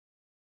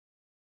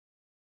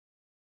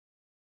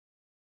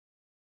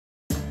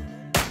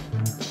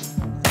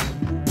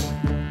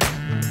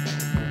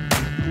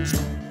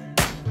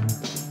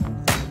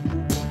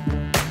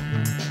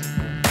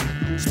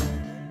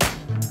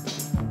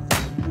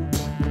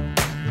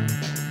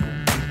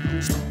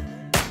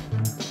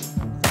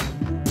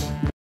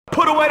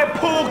Put away the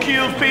pool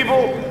cues,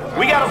 people.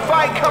 We got a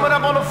fight coming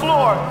up on the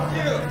floor.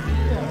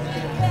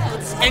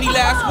 Any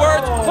last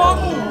words,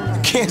 punk?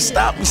 You can't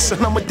stop me,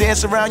 son. I'ma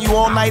dance around you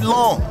all night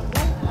long.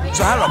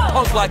 So how did a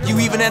punk like you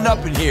even end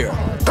up in here?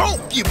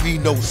 Don't give me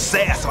no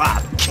sass or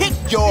I'll kick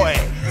your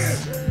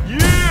ass.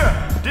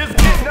 Yeah, just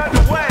getting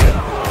underway.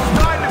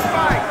 Starting to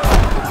fight.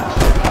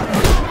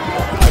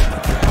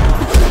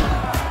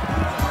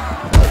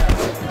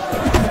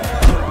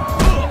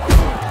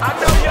 I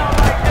know y'all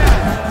like that.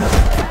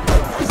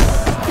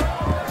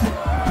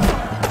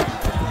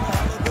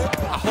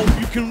 I hope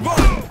you can run.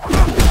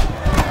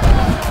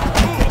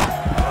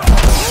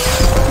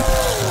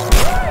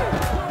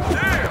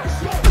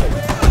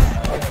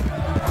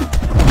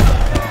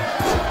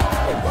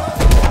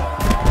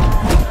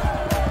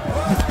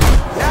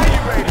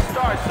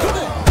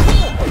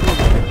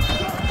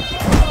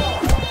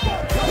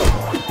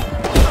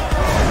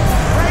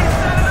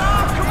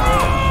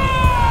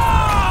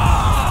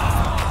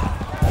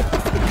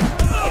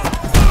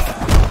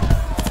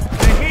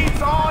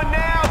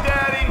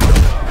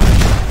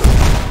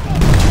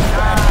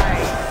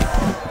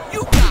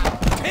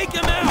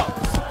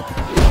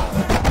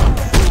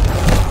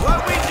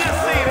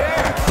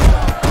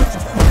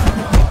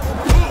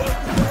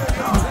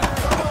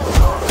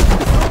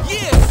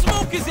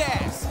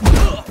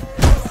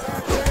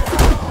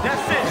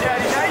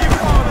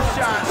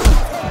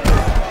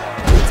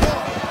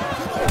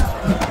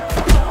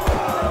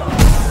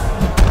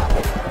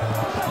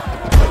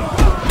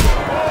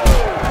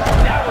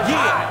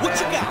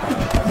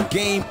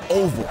 Game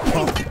over,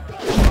 punk.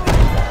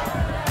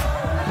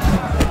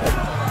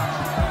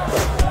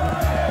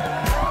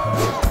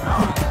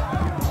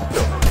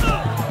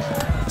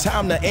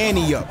 Time to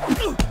ante up.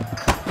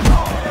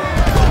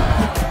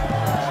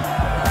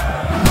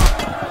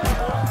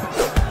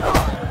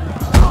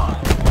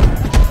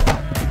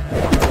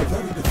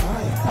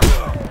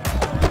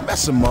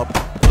 Mess him up.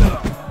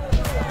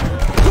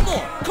 Come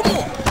on, come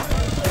on.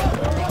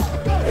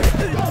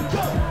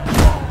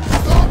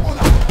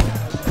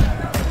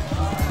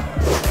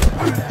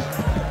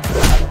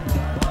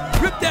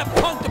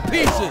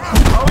 Pieces.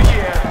 Oh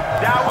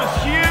yeah, that was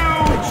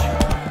huge.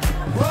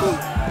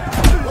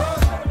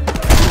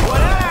 Well,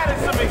 that added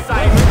some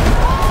excitement.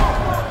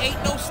 Ain't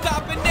no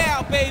stopping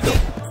now, baby.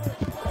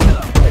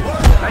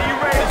 Are you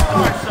ready to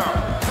start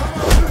something?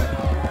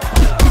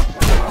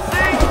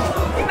 See,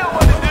 you know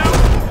what to do.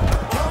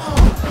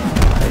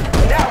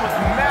 That was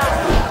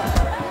massive.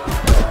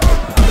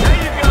 There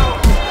you go.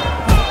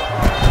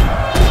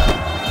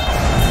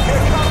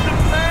 Here comes the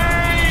pain.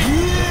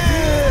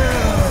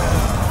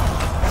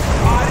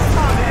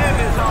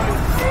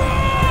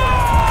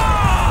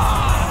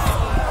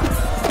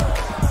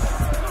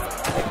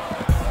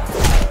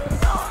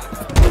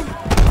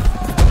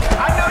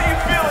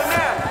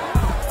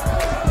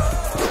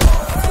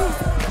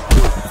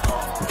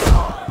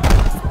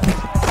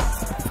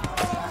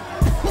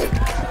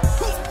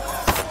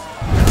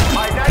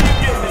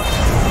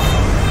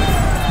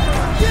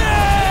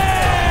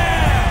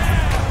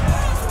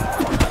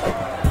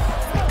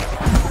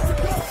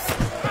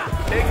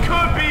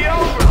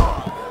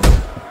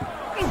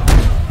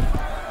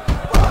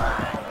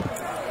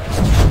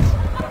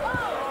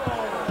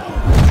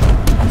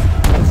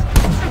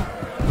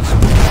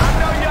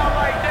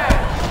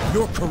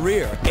 Your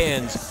career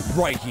ends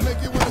right here.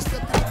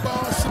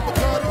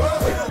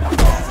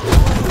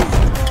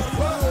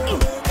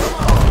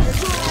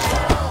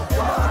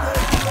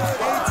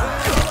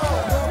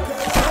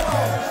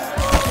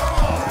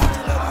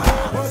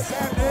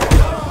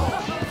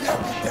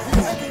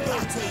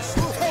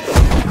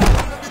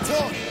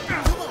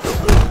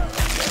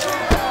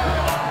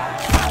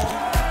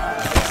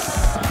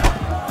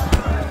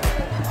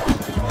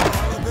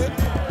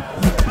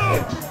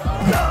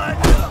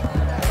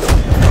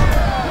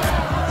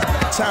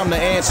 Time to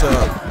answer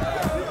up.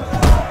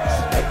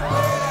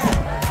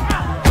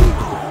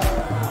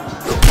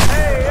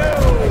 Hey, yo,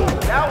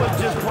 that was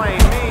just plain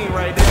mean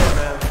right there,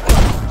 man.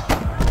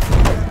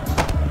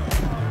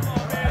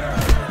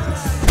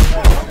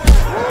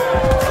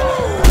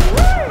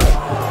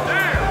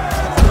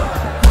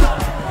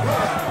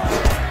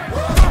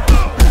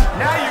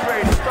 Now you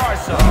ready to start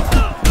something.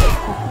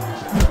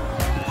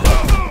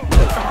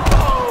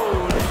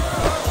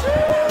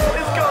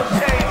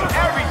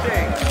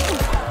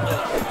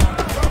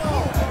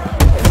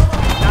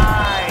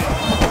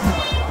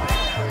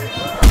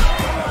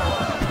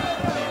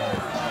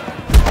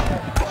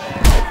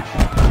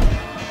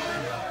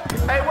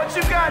 What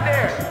you got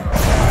there?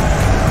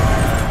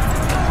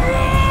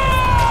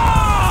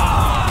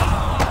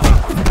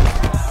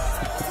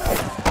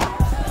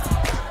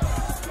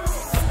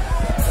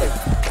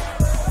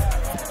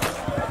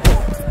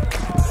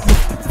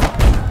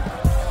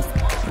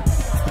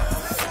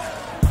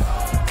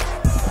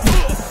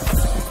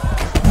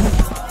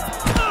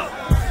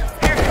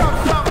 Here comes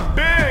something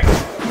big.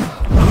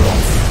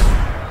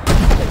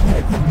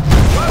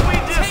 What we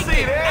just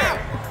see there?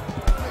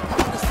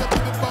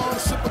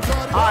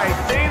 All right,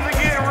 things are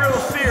getting real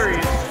serious.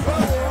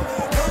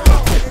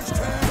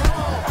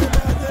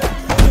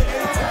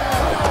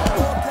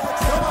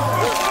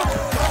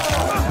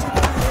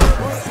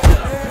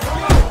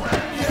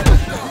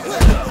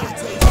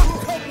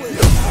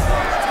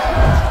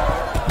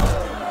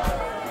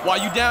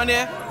 while you down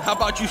there, how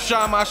about you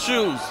shine my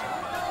shoes?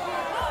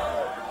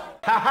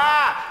 Ha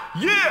ha!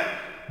 Yeah!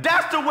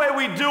 That's the way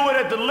we do it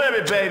at the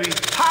limit, baby.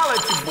 Holla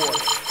at your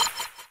boy.